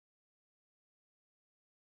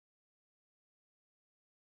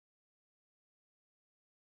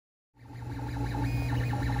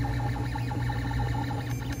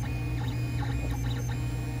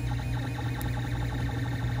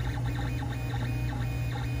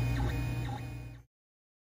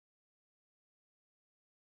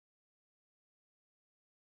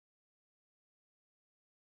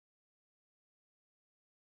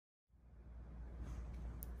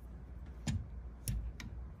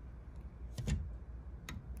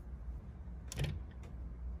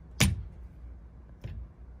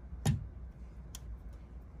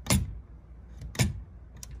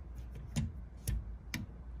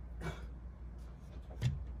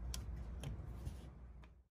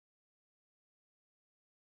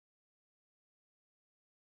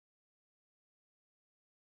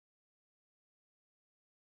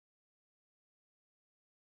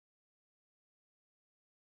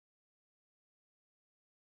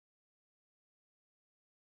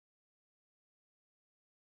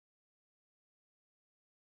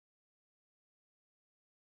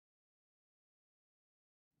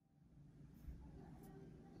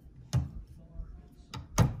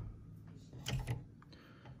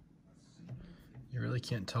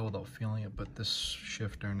can't tell without feeling it, but this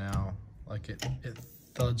shifter now, like it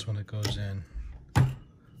thuds when it goes in.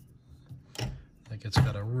 Like it's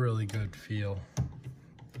got a really good feel.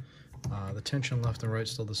 The tension left and right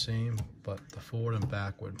still the same, but the forward and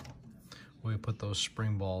backward, where we put those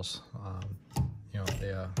spring balls, you know, they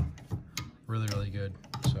are really, really good.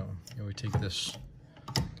 So, you know, we take this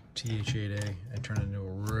TH8A and turn it into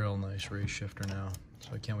a real nice race shifter now. So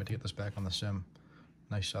I can't wait to get this back on the sim.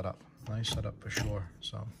 Nice setup for sure.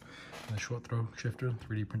 So the short throw shifter,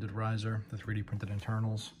 3D printed riser, the 3D printed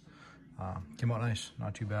internals. Came out nice,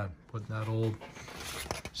 not too bad. Put that old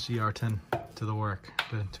CR10 to the work,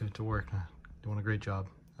 to work. Doing a great job.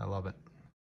 I love it.